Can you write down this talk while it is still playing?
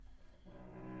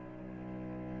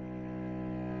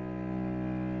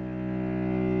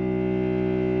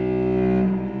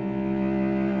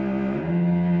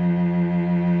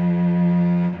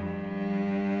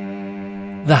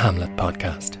The Hamlet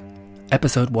Podcast,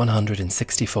 episode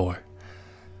 164.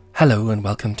 Hello and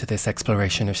welcome to this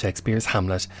exploration of Shakespeare's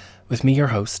Hamlet with me, your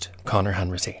host, Conor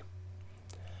Hanratty.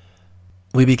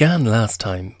 We began last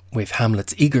time with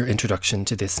Hamlet's eager introduction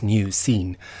to this new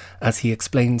scene as he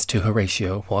explains to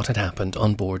Horatio what had happened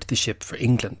on board the ship for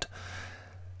England.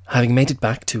 Having made it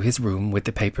back to his room with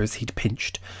the papers he'd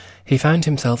pinched, he found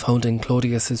himself holding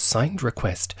Claudius's signed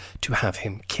request to have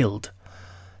him killed.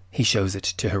 He shows it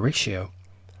to Horatio.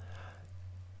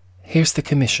 "Here's the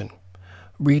commission.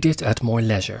 Read it at more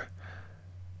leisure.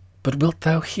 But wilt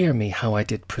thou hear me how I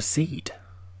did proceed?"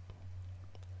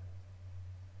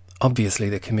 Obviously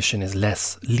the commission is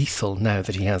less lethal now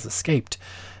that he has escaped.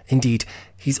 Indeed,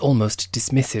 he's almost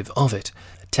dismissive of it,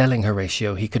 telling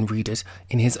Horatio he can read it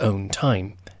in his own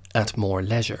time, at more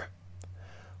leisure.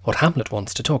 What Hamlet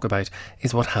wants to talk about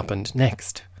is what happened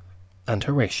next, and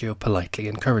Horatio politely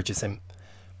encourages him.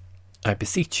 "I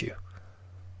beseech you.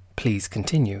 Please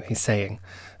continue," he's saying,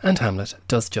 and Hamlet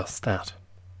does just that.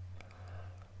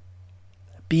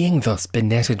 "Being thus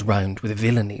benetted round with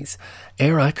villainies,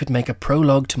 ere I could make a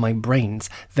prologue to my brains,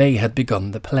 they had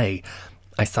begun the play.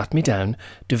 I sat me down,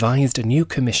 devised a new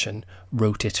commission,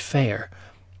 wrote it fair.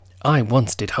 I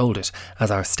once did hold it, as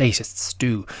our statists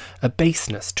do, a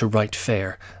baseness to write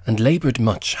fair, and laboured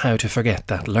much how to forget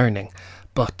that learning.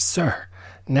 But, sir,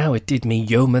 now it did me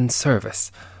yeoman's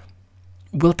service.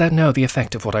 Wilt thou know the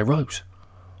effect of what I wrote?"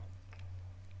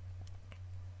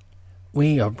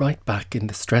 We are right back in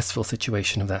the stressful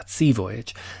situation of that sea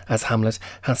voyage, as Hamlet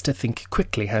has to think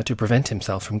quickly how to prevent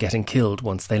himself from getting killed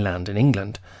once they land in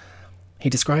England. He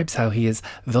describes how he is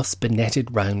thus benetted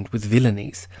round with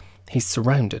villainies. He's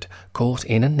surrounded, caught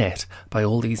in a net by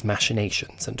all these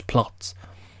machinations and plots.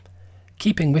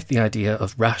 Keeping with the idea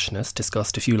of rashness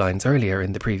discussed a few lines earlier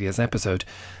in the previous episode,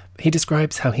 he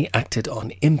describes how he acted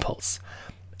on impulse.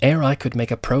 Ere I could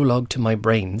make a prologue to my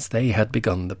brains, they had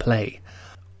begun the play.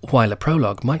 While a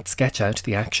prologue might sketch out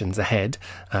the actions ahead,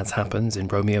 as happens in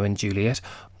Romeo and Juliet,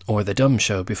 or the dumb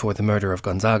show before the murder of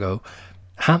Gonzago,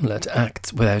 Hamlet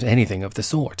acts without anything of the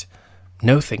sort.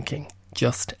 No thinking,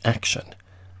 just action.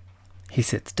 He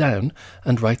sits down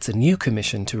and writes a new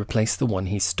commission to replace the one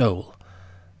he stole.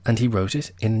 And he wrote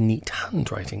it in neat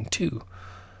handwriting too.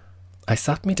 I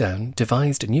sat me down,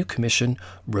 devised a new commission,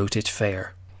 wrote it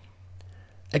fair.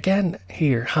 Again,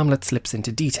 here Hamlet slips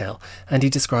into detail, and he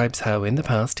describes how in the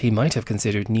past he might have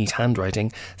considered neat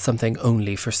handwriting something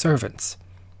only for servants.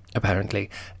 Apparently,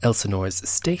 Elsinore's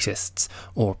statists,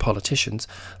 or politicians,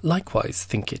 likewise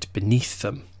think it beneath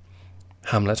them.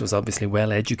 Hamlet was obviously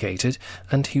well educated,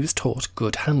 and he was taught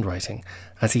good handwriting,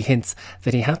 as he hints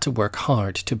that he had to work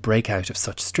hard to break out of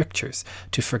such strictures,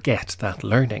 to forget that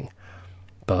learning.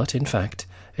 But, in fact,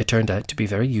 it turned out to be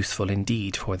very useful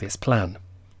indeed for this plan.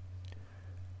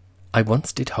 I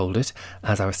once did hold it,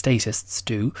 as our statists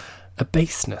do, a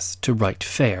baseness to write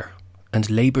fair, and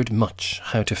laboured much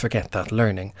how to forget that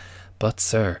learning. But,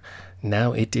 sir,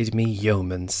 now it did me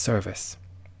yeoman's service."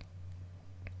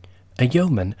 A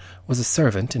yeoman was a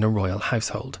servant in a royal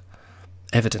household.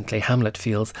 Evidently, Hamlet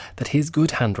feels that his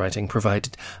good handwriting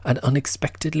provided an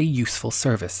unexpectedly useful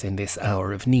service in this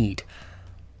hour of need.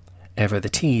 Ever the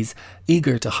tease,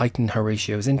 eager to heighten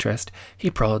Horatio's interest, he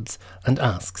prods and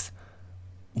asks,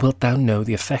 "Wilt thou know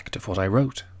the effect of what I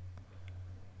wrote?"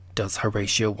 Does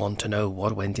Horatio want to know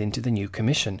what went into the new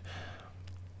commission?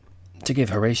 To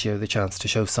give Horatio the chance to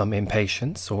show some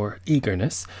impatience or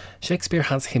eagerness, Shakespeare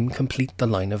has him complete the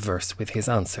line of verse with his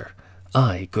answer,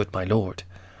 "Aye, good my lord."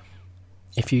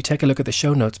 If you take a look at the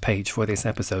show notes page for this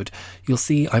episode, you'll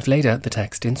see I've laid out the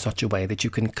text in such a way that you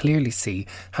can clearly see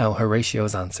how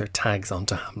Horatio's answer tags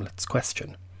onto Hamlet's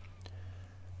question.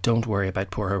 Don't worry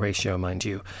about poor Horatio, mind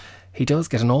you. He does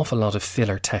get an awful lot of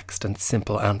filler text and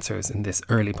simple answers in this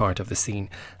early part of the scene,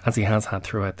 as he has had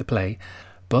throughout the play,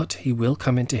 but he will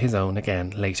come into his own again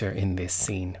later in this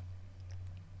scene.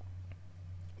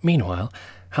 Meanwhile,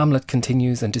 Hamlet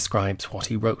continues and describes what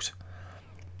he wrote.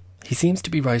 He seems to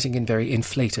be writing in very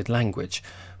inflated language,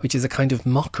 which is a kind of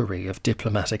mockery of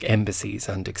diplomatic embassies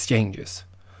and exchanges.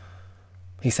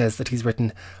 He says that he's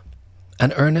written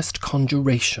an earnest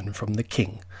conjuration from the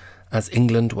king, as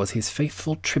England was his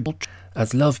faithful tribble,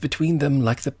 as love between them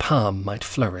like the palm might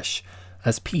flourish,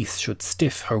 as peace should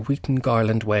stiff her wheaten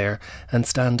garland wear, and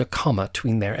stand a comma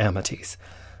tween their amities,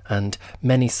 and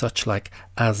many such like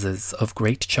ases of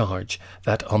great charge,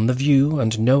 that on the view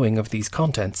and knowing of these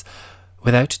contents,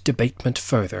 without debatement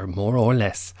further, more or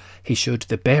less, he should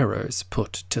the bearers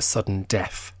put to sudden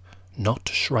death, not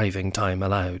shriving time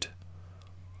allowed.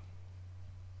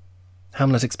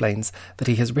 Hamlet explains that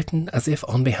he has written as if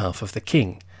on behalf of the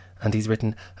king, and he's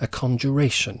written a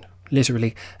conjuration,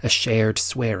 literally a shared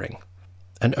swearing,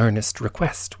 an earnest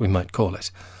request, we might call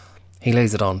it. He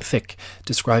lays it on thick,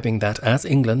 describing that as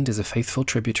England is a faithful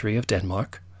tributary of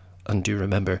Denmark, and do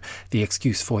remember the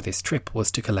excuse for this trip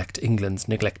was to collect England's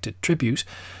neglected tribute,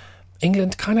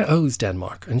 England kind of owes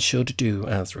Denmark and should do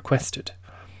as requested.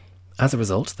 As a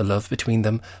result, the love between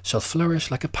them shall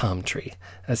flourish like a palm tree,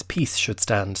 as peace should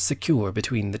stand secure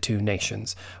between the two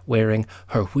nations, wearing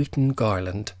her wheaten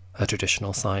garland, a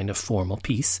traditional sign of formal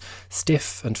peace,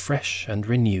 stiff and fresh and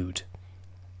renewed.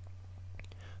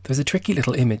 There's a tricky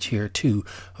little image here too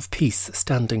of peace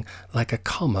standing like a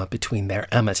comma between their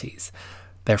amities.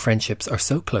 Their friendships are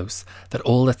so close that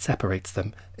all that separates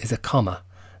them is a comma,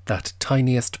 that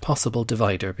tiniest possible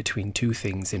divider between two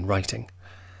things in writing.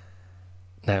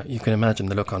 Now, you can imagine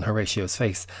the look on Horatio's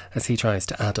face as he tries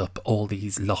to add up all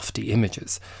these lofty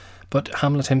images. But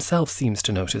Hamlet himself seems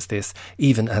to notice this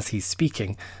even as he's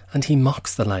speaking, and he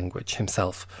mocks the language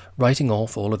himself, writing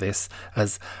off all of this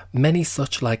as many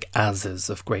such like ases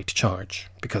of great charge,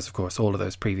 because of course all of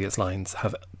those previous lines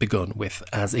have begun with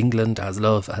as England, as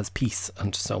love, as peace,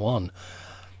 and so on.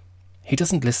 He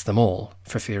doesn't list them all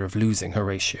for fear of losing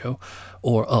Horatio,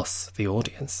 or us, the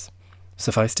audience.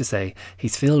 Suffice to say,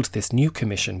 he's filled this new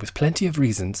commission with plenty of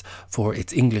reasons for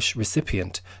its English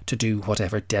recipient to do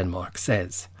whatever Denmark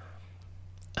says.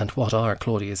 And what are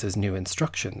Claudius's new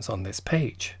instructions on this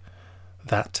page?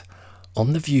 That,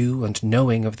 on the view and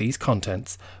knowing of these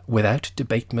contents, without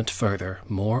debatement further,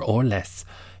 more or less,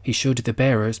 he should the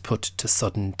bearers put to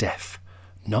sudden death,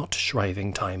 not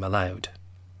shriving time allowed.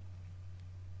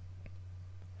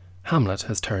 Hamlet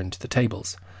has turned the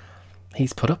tables.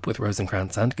 He's put up with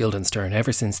Rosencrantz and Guildenstern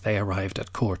ever since they arrived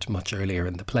at court much earlier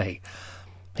in the play.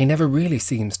 He never really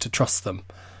seems to trust them,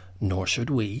 nor should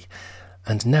we,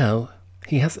 and now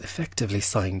he has effectively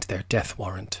signed their death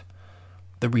warrant.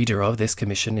 The reader of this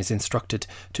commission is instructed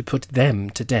to put them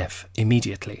to death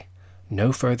immediately.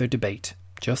 No further debate,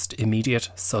 just immediate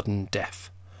sudden death.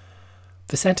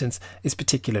 The sentence is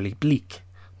particularly bleak.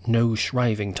 No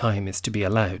shriving time is to be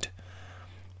allowed.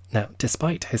 Now,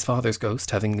 despite his father's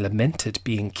ghost having lamented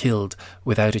being killed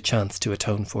without a chance to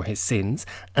atone for his sins,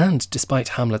 and despite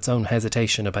Hamlet's own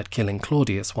hesitation about killing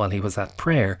Claudius while he was at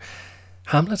prayer,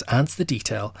 Hamlet adds the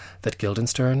detail that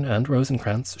Guildenstern and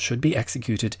Rosencrantz should be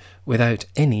executed without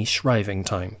any shriving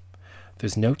time.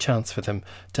 There's no chance for them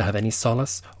to have any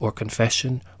solace or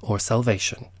confession or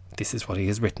salvation. This is what he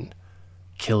has written.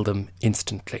 Kill them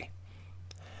instantly.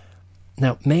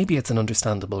 Now, maybe it's an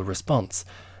understandable response.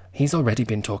 He's already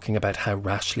been talking about how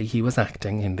rashly he was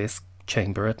acting in this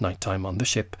chamber at night time on the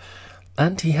ship,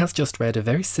 and he has just read a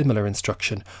very similar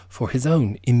instruction for his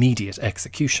own immediate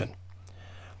execution.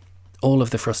 All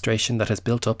of the frustration that has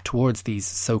built up towards these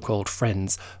so-called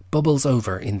friends bubbles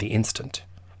over in the instant.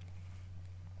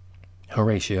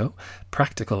 Horatio,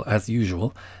 practical as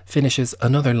usual, finishes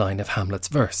another line of Hamlet's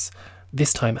verse,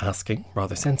 this time asking,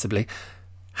 rather sensibly,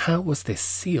 how was this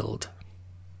sealed?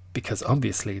 Because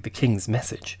obviously the king's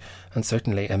message, and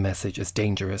certainly a message as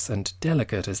dangerous and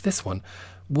delicate as this one,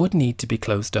 would need to be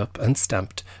closed up and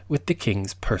stamped with the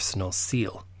king's personal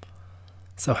seal.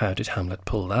 So how did Hamlet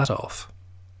pull that off?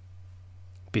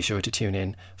 Be sure to tune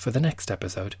in for the next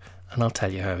episode, and I'll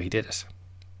tell you how he did it.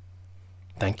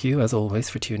 Thank you, as always,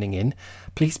 for tuning in.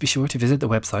 Please be sure to visit the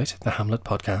website,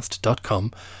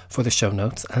 thehamletpodcast.com, for the show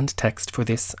notes and text for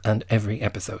this and every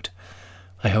episode.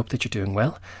 I hope that you're doing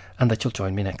well, and that you'll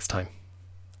join me next time.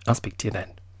 I'll speak to you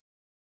then.